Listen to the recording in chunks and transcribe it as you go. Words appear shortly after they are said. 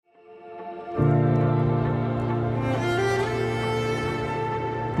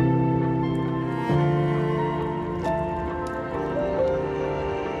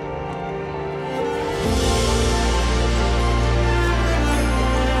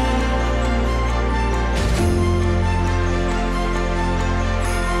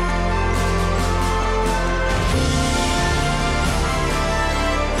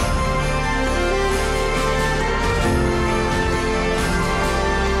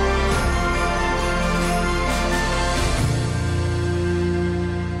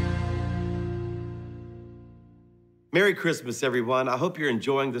Merry Christmas, everyone. I hope you're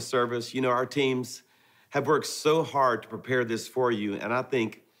enjoying the service. You know, our teams have worked so hard to prepare this for you, and I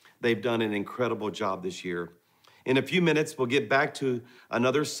think they've done an incredible job this year. In a few minutes, we'll get back to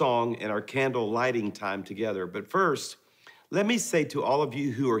another song and our candle lighting time together. But first, let me say to all of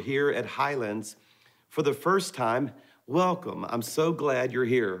you who are here at Highlands for the first time, welcome. I'm so glad you're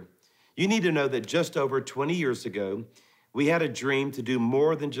here. You need to know that just over 20 years ago, we had a dream to do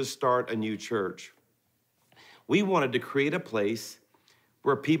more than just start a new church. We wanted to create a place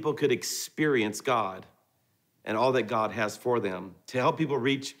where people could experience God and all that God has for them, to help people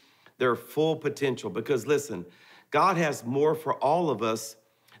reach their full potential. Because listen, God has more for all of us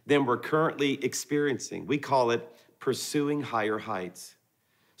than we're currently experiencing. We call it pursuing higher heights.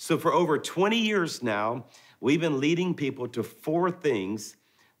 So for over 20 years now, we've been leading people to four things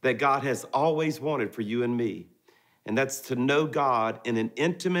that God has always wanted for you and me. And that's to know God in an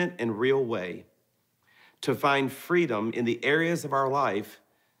intimate and real way, to find freedom in the areas of our life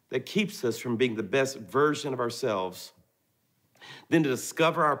that keeps us from being the best version of ourselves, then to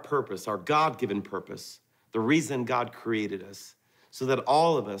discover our purpose, our God-given purpose, the reason God created us, so that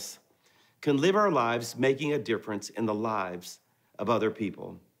all of us can live our lives making a difference in the lives of other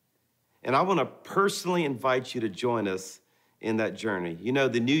people. And I want to personally invite you to join us in that journey. You know,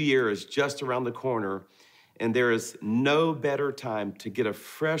 the new year is just around the corner, and there is no better time to get a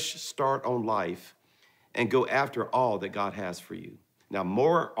fresh start on life and go after all that God has for you. Now,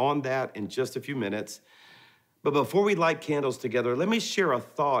 more on that in just a few minutes. But before we light candles together, let me share a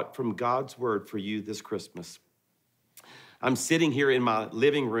thought from God's word for you this Christmas. I'm sitting here in my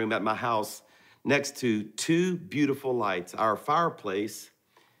living room at my house next to two beautiful lights, our fireplace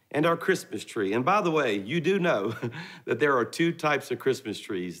and our Christmas tree. And by the way, you do know that there are two types of Christmas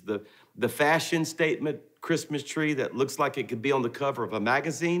trees. The fashion statement Christmas tree that looks like it could be on the cover of a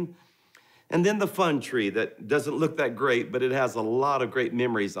magazine, and then the fun tree that doesn't look that great, but it has a lot of great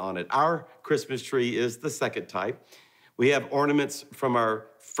memories on it. Our Christmas tree is the second type. We have ornaments from our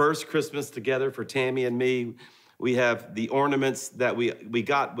first Christmas together for Tammy and me. We have the ornaments that we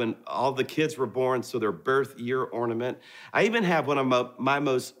got when all the kids were born, so their birth year ornament. I even have one of my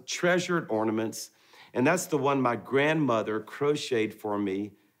most treasured ornaments, and that's the one my grandmother crocheted for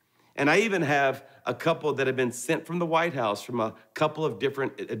me. And I even have a couple that have been sent from the White House from a couple of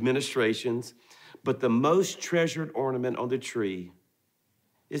different administrations. But the most treasured ornament on the tree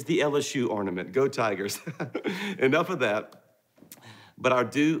is the LSU ornament. Go Tigers. Enough of that. But I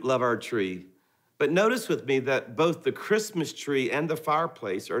do love our tree. But notice with me that both the Christmas tree and the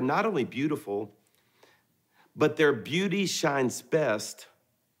fireplace are not only beautiful, but their beauty shines best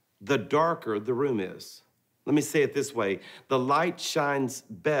the darker the room is. Let me say it this way. The light shines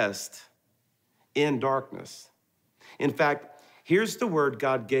best in darkness. In fact, here's the word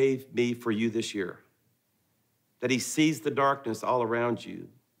God gave me for you this year, that he sees the darkness all around you.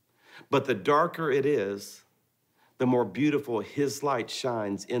 But the darker it is, the more beautiful his light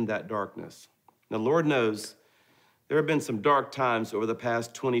shines in that darkness. Now, Lord knows there have been some dark times over the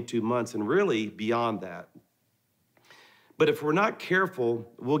past 22 months and really beyond that. But if we're not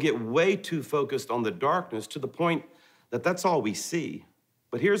careful, we'll get way too focused on the darkness to the point that that's all we see.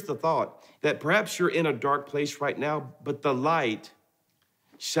 But here's the thought, that perhaps you're in a dark place right now, but the light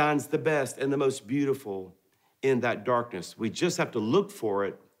shines the best and the most beautiful in that darkness. We just have to look for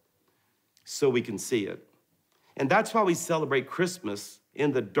it so we can see it. And that's why we celebrate Christmas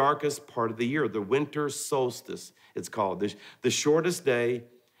in the darkest part of the year, the winter solstice, it's called. The shortest day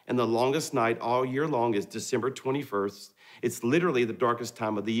and the longest night all year long is December 21st. It's literally the darkest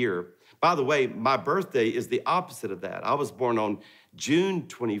time of the year. By the way, my birthday is the opposite of that. I was born on June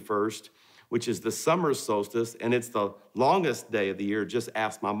 21st, which is the summer solstice, and it's the longest day of the year. Just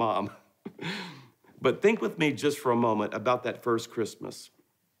ask my mom. But think with me just for a moment about that first Christmas.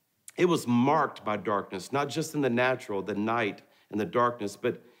 It was marked by darkness, not just in the natural, the night and the darkness,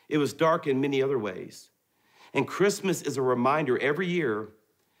 but it was dark in many other ways. And Christmas is a reminder every year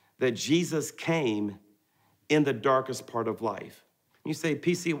that Jesus came in the darkest part of life. You say,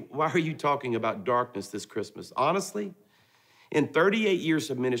 PC, why are you talking about darkness this Christmas? Honestly, in 38 years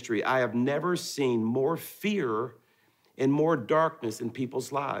of ministry, I have never seen more fear and more darkness in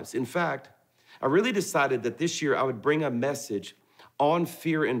people's lives. In fact, I really decided that this year I would bring a message on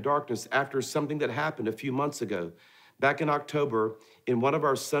fear and darkness after something that happened a few months ago. Back in October, in one of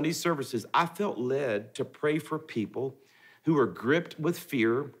our Sunday services, I felt led to pray for people who were gripped with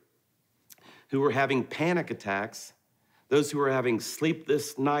fear, who were having panic attacks, those who were having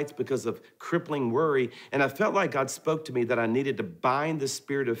sleepless nights because of crippling worry. And I felt like God spoke to me that I needed to bind the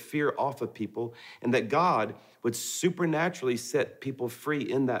spirit of fear off of people and that God would supernaturally set people free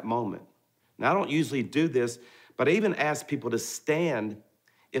in that moment. Now, I don't usually do this, But I even asked people to stand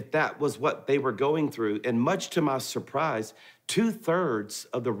if that was what they were going through. And much to my surprise, 2/3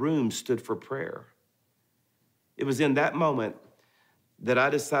 of the room stood for prayer. It was in that moment that I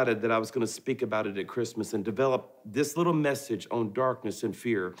decided that I was going to speak about it at Christmas and develop this little message on darkness and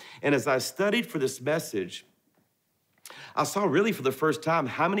fear. And as I studied for this message, I saw really for the first time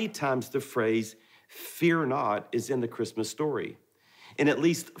how many times the phrase fear not is in the Christmas story. In at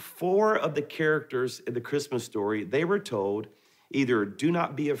least 4 of the characters in the Christmas story, they were told either do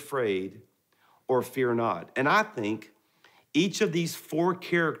not be afraid or fear not. And I think each of these 4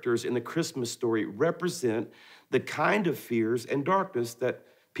 characters in the Christmas story represent the kind of fears and darkness that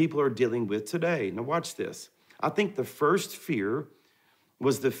people are dealing with today. Now watch this. I think the first fear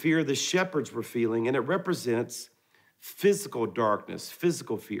was the fear the shepherds were feeling, and it represents physical darkness,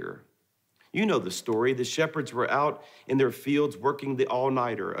 physical fear. You know the story. The shepherds were out in their fields working the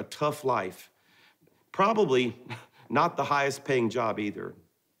all-nighter, a tough life. Probably not the highest paying job either.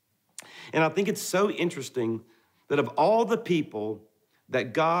 And I think it's so interesting that of all the people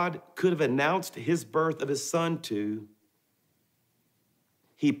that God could have announced his birth of his son to,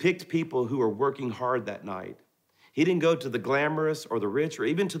 he picked people who were working hard that night. He didn't go to the glamorous or the rich or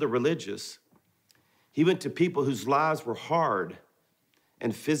even to the religious. He went to people whose lives were hard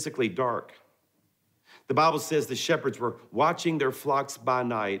and physically dark. The Bible says the shepherds were watching their flocks by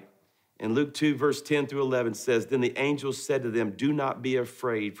night. And Luke 2, verse 10 through 11 says, then the angel said to them, do not be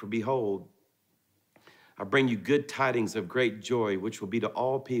afraid, for behold, I bring you good tidings of great joy, which will be to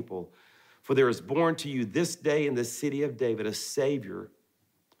all people. For there is born to you this day in the city of David a Savior,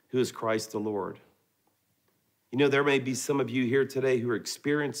 who is Christ the Lord. You know, there may be some of you here today who are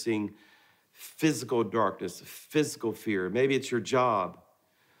experiencing physical darkness, physical fear. Maybe it's your job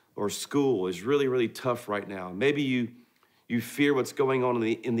or school is really, really tough right now. Maybe you fear what's going on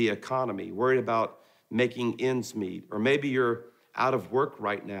in the economy, worried about making ends meet. Or maybe you're out of work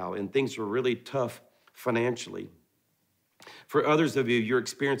right now and things are really tough financially. For others of you, you're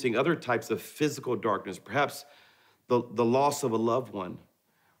experiencing other types of physical darkness, perhaps the loss of a loved one,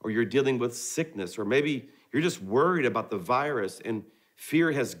 or you're dealing with sickness, or maybe you're just worried about the virus and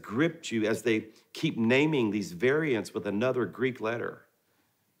fear has gripped you as they keep naming these variants with another Greek letter.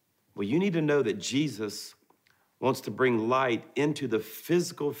 Well, you need to know that Jesus wants to bring light into the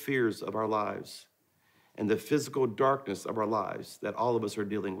physical fears of our lives and the physical darkness of our lives that all of us are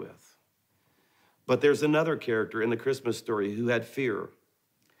dealing with. But there's another character in the Christmas story who had fear,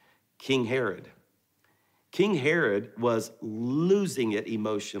 King Herod. King Herod was losing it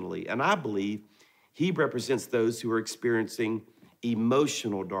emotionally, and I believe he represents those who are experiencing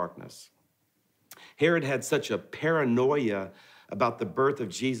emotional darkness. Herod had such a paranoia about the birth of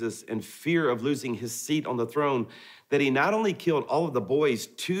Jesus and fear of losing his seat on the throne that he not only killed all of the boys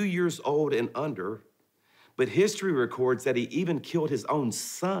 2 years old and under, but history records that he even killed his own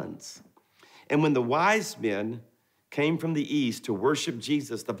sons. And when the wise men came from the east to worship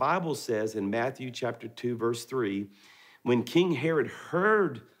Jesus, the Bible says in Matthew chapter 2, verse 3, when King Herod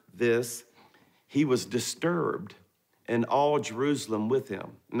heard this, he was disturbed, and all Jerusalem with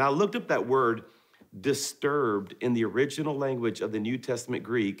him. And I looked up that word disturbed in the original language of the New Testament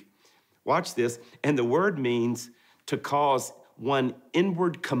Greek. Watch this. And the word means to cause one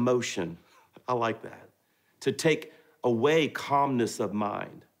inward commotion. I like that. To take away calmness of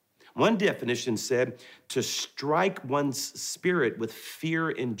mind. One definition said to strike one's spirit with fear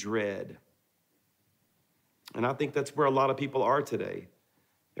and dread. And I think that's where a lot of people are today.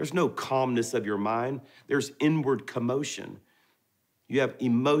 There's no calmness of your mind. There's inward commotion. You have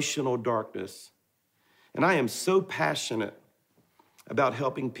emotional darkness. And I am so passionate about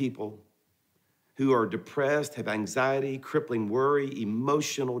helping people who are depressed, have anxiety, crippling worry,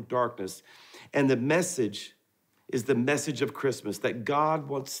 emotional darkness. And the message is the message of Christmas, that God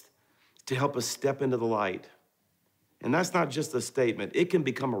wants to help us step into the light. And that's not just a statement. It can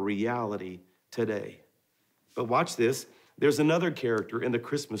become a reality today. But watch this. There's another character in the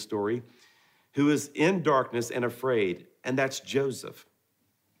Christmas story who is in darkness and afraid, and that's Joseph.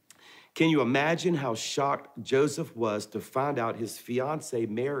 Can you imagine how shocked Joseph was to find out his fiancée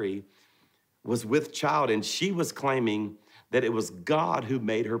Mary was with child, and she was claiming that it was God who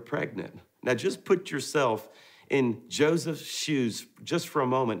made her pregnant? Now just put yourself in Joseph's shoes just for a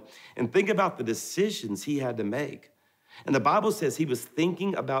moment and think about the decisions he had to make. And the Bible says he was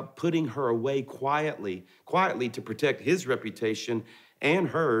thinking about putting her away quietly to protect his reputation and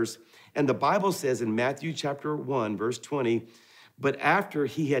hers. And the Bible says in Matthew chapter 1, verse 20, but after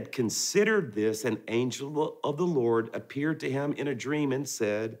he had considered this, an angel of the Lord appeared to him in a dream and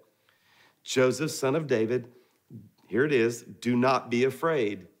said, Joseph, son of David, here it is, do not be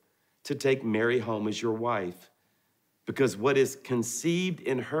afraid to take Mary home as your wife, because what is conceived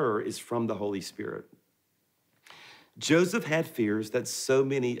in her is from the Holy Spirit. Joseph had fears that so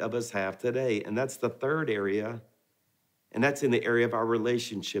many of us have today, and that's the third area, and that's in the area of our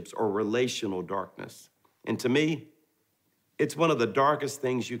relationships or relational darkness. And to me, it's one of the darkest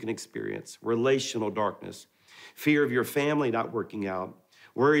things you can experience, relational darkness. Fear of your family not working out,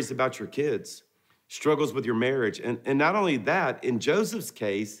 worries about your kids, struggles with your marriage. And not only that, in Joseph's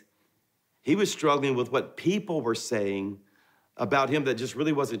case, he was struggling with what people were saying about him that just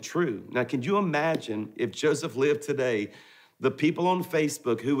really wasn't true. Now, can you imagine if Joseph lived today, the people on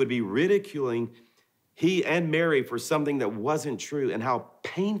Facebook who would be ridiculing he and Mary for something that wasn't true, and how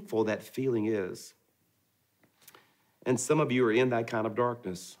painful that feeling is? And some of you are in that kind of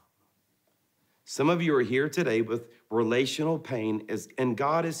darkness. Some of you are here today with relational pain, and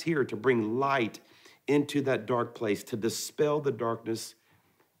God is here to bring light into that dark place, to dispel the darkness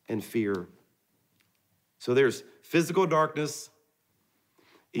and fear. So there's physical darkness,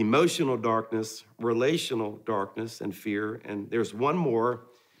 emotional darkness, relational darkness, and fear. And there's one more,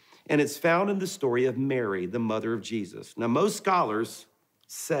 and it's found in the story of Mary, the mother of Jesus. Now, most scholars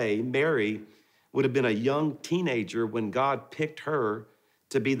say Mary would have been a young teenager when God picked her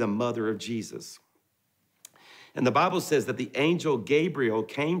to be the mother of Jesus. And the Bible says that the angel Gabriel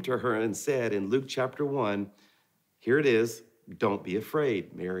came to her and said in Luke chapter 1, here it is, don't be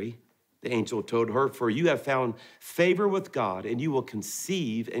afraid, Mary. The angel told her, for you have found favor with God, and you will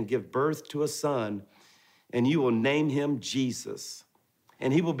conceive and give birth to a son, and you will name him Jesus.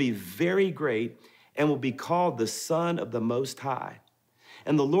 And he will be very great and will be called the Son of the Most High.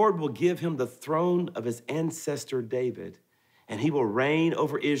 And the Lord will give him the throne of his ancestor David, and he will reign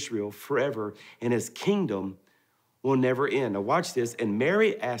over Israel forever, and his kingdom will never end. Now watch this. And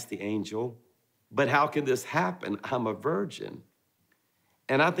Mary asked the angel, but how can this happen? I'm a virgin.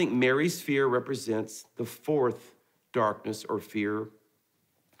 And I think Mary's fear represents the fourth darkness or fear,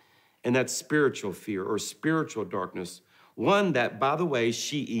 and that's spiritual fear or spiritual darkness. One that, by the way,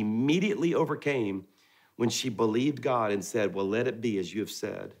 she immediately overcame when she believed God and said, well, let it be as you have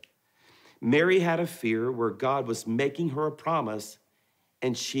said. Mary had a fear where God was making her a promise,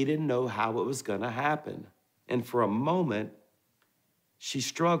 and she didn't know how it was going to happen. And for a moment, she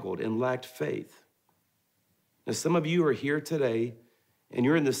struggled and lacked faith. Now, some of you are here today, and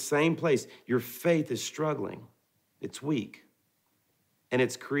you're in the same place. Your faith is struggling. It's weak, and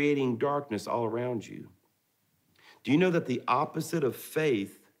it's creating darkness all around you. Do you know that the opposite of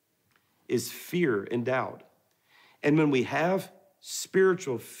faith is fear and doubt? And when we have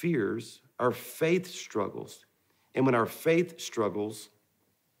spiritual fears, our faith struggles. And when our faith struggles,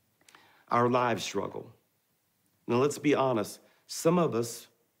 our lives struggle. Now, let's be honest. Some of us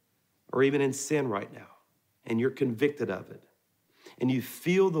are even in sin right now, and you're convicted of it. And you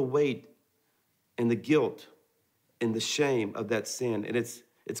feel the weight and the guilt and the shame of that sin, and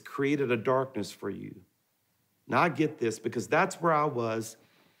it's created a darkness for you. Now, I get this because that's where I was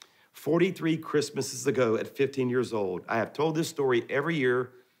 43 Christmases ago at 15 years old. I have told this story every year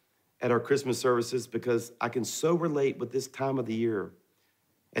at our Christmas services because I can so relate with this time of the year.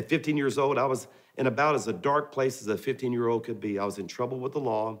 At 15 years old, I was in about as a dark place as a 15-year-old could be. I was in trouble with the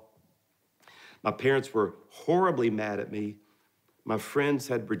law. My parents were horribly mad at me. My friends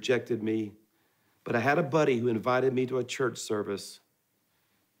had rejected me, but I had a buddy who invited me to a church service,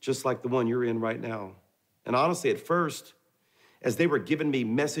 just like the one you're in right now. And honestly, at first, as they were giving me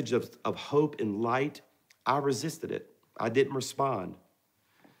message of hope and light, I resisted it. I didn't respond.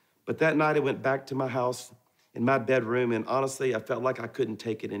 But that night I went back to my house in my bedroom, and honestly, I felt like I couldn't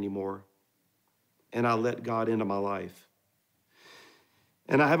take it anymore. And I let God into my life.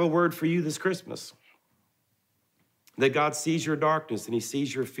 And I have a word for you this Christmas. That God sees your darkness and he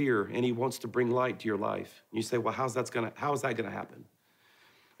sees your fear and he wants to bring light to your life. And you say, well, how is that gonna happen?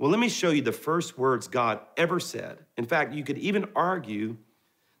 Well, let me show you the first words God ever said. In fact, you could even argue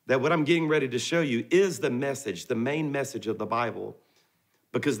that what I'm getting ready to show you is the message, the main message of the Bible,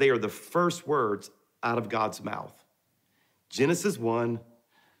 because they are the first words out of God's mouth. Genesis 1,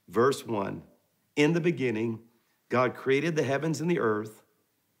 verse 1. In the beginning, God created the heavens and the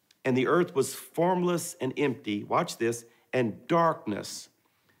earth was formless and empty. Watch this. And darkness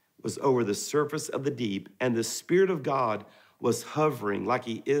was over the surface of the deep, and the Spirit of God was hovering like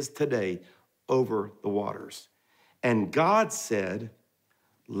he is today over the waters. And God said,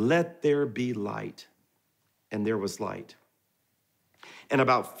 let there be light. And there was light. And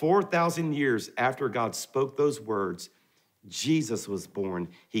about 4,000 years after God spoke those words, Jesus was born.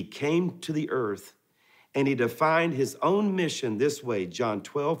 He came to the earth, and he defined his own mission this way. John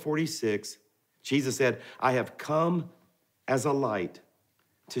 12:46, Jesus said, I have come as a light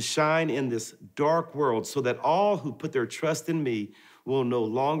to shine in this dark world so that all who put their trust in me will no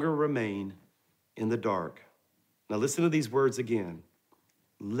longer remain in the dark. Now listen to these words again.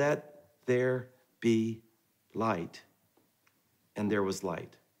 Let there be light. And there was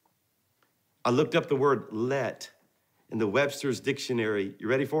light. I looked up the word let in the Webster's dictionary. You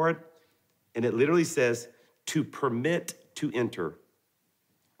ready for it? And it literally says to permit to enter.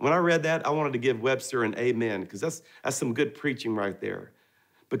 When I read that, I wanted to give Webster an amen, because that's some good preaching right there.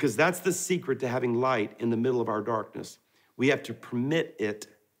 Because that's the secret to having light in the middle of our darkness. We have to permit it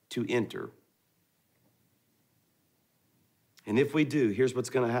to enter. And if we do, here's what's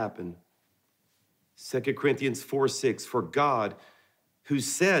going to happen. 2 Corinthians 4:6, for God, who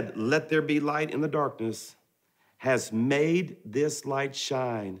said, let there be light in the darkness, has made this light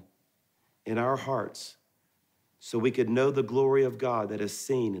shine in our hearts so we could know the glory of God that is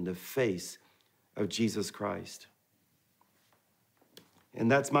seen in the face of Jesus Christ. And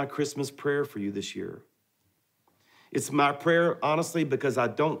that's my Christmas prayer for you this year. It's my prayer, honestly, because I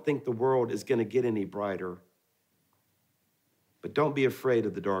don't think the world is going to get any brighter. But don't be afraid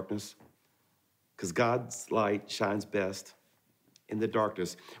of the darkness, because God's light shines best in the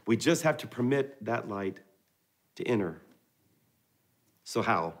darkness. We just have to permit that light to enter. So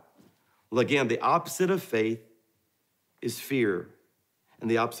how? Well, again, the opposite of faith is fear,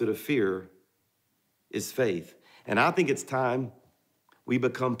 and the opposite of fear is faith. And I think it's time we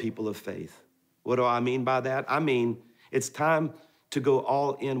become people of faith. What do I mean by that? I mean, it's time to go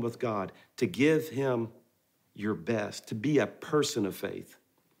all in with God, to give him your best, to be a person of faith.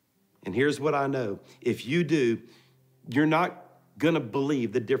 And here's what I know. If you do, you're not going to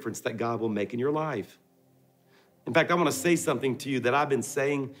believe the difference that God will make in your life. In fact, I want to say something to you that I've been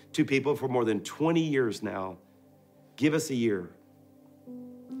saying to people for more than 20 years now. Give us a year.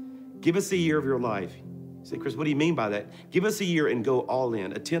 Give us a year of your life. You say, Chris, what do you mean by that? Give us a year and go all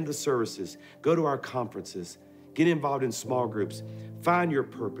in. Attend the services. Go to our conferences. Get involved in small groups. Find your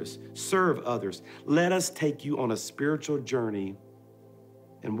purpose. Serve others. Let us take you on a spiritual journey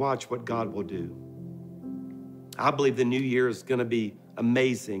and watch what God will do. I believe the new year is going to be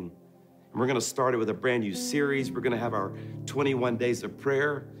amazing. And we're going to start it with a brand new series. We're going to have our 21 days of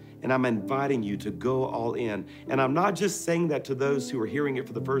prayer. And I'm inviting you to go all in. And I'm not just saying that to those who are hearing it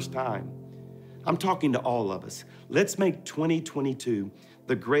for the first time. I'm talking to all of us. Let's make 2022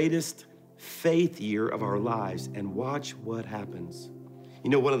 the greatest faith year of our lives and watch what happens. You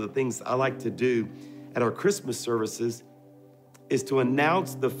know, one of the things I like to do at our Christmas services is to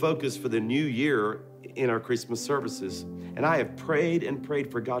announce the focus for the new year in our Christmas services. And I have prayed and prayed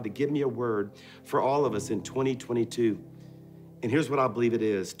for God to give me a word for all of us in 2022. And here's what I believe it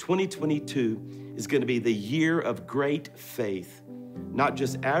is. 2022 is going to be the year of great faith. Not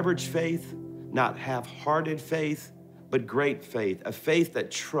just average faith, not half-hearted faith, but great faith. A faith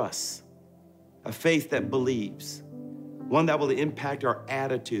that trusts, a faith that believes, one that will impact our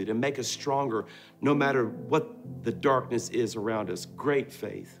attitude and make us stronger no matter what the darkness is around us. Great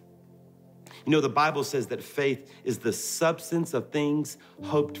faith. You know, the Bible says that faith is the substance of things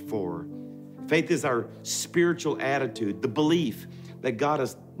hoped for. Faith is our spiritual attitude, the belief that God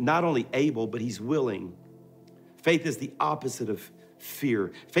is not only able, but he's willing. Faith is the opposite of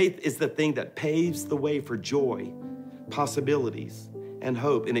fear. Faith is the thing that paves the way for joy, possibilities, and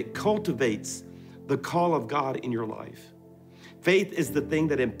hope, and it cultivates the call of God in your life. Faith is the thing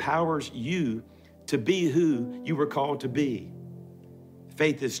that empowers you to be who you were called to be.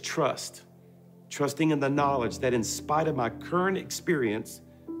 Faith is trust, trusting in the knowledge that in spite of my current experience,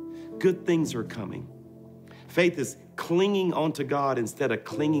 good things are coming. Faith is clinging onto God instead of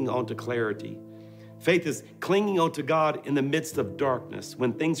clinging onto clarity. Faith is clinging onto God in the midst of darkness,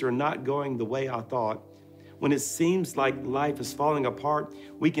 when things are not going the way I thought. When it seems like life is falling apart,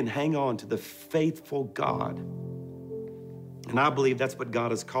 we can hang on to the faithful God. And I believe that's what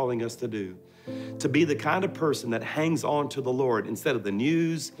God is calling us to do, to be the kind of person that hangs on to the Lord instead of the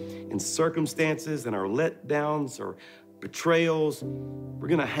news and circumstances and our letdowns or betrayals. We're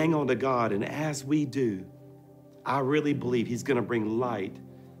going to hang on to God. And as we do, I really believe he's going to bring light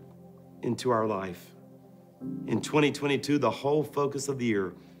into our life. In 2022, the whole focus of the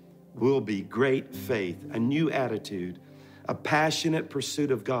year will be great faith, a new attitude, a passionate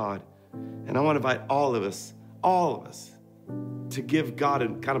pursuit of God. And I want to invite all of us, to give God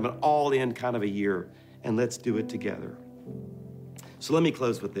kind of an all-in kind of a year, and let's do it together. So let me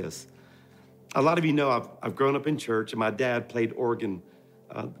close with this. A lot of you know I've grown up in church, and my dad played the organ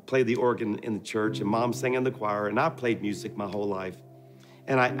in the church, and mom sang in the choir, and I played music my whole life.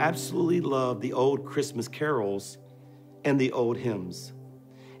 And I absolutely love the old Christmas carols and the old hymns.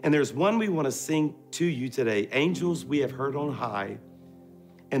 And there's one we want to sing to you today, Angels We Have Heard on High.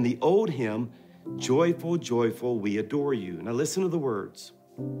 And the old hymn, joyful, joyful, we adore you. Now listen to the words.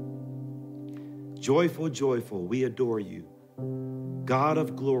 Joyful, joyful, we adore you. God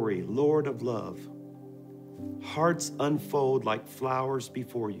of glory, Lord of love. Hearts unfold like flowers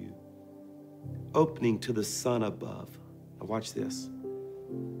before you, opening to the sun above. Now watch this.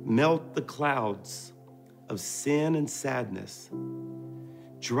 Melt the clouds of sin and sadness.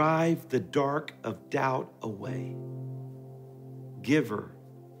 Drive the dark of doubt away. Giver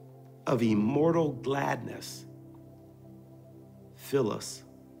of immortal gladness, fill us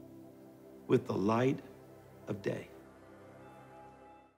with the light of day.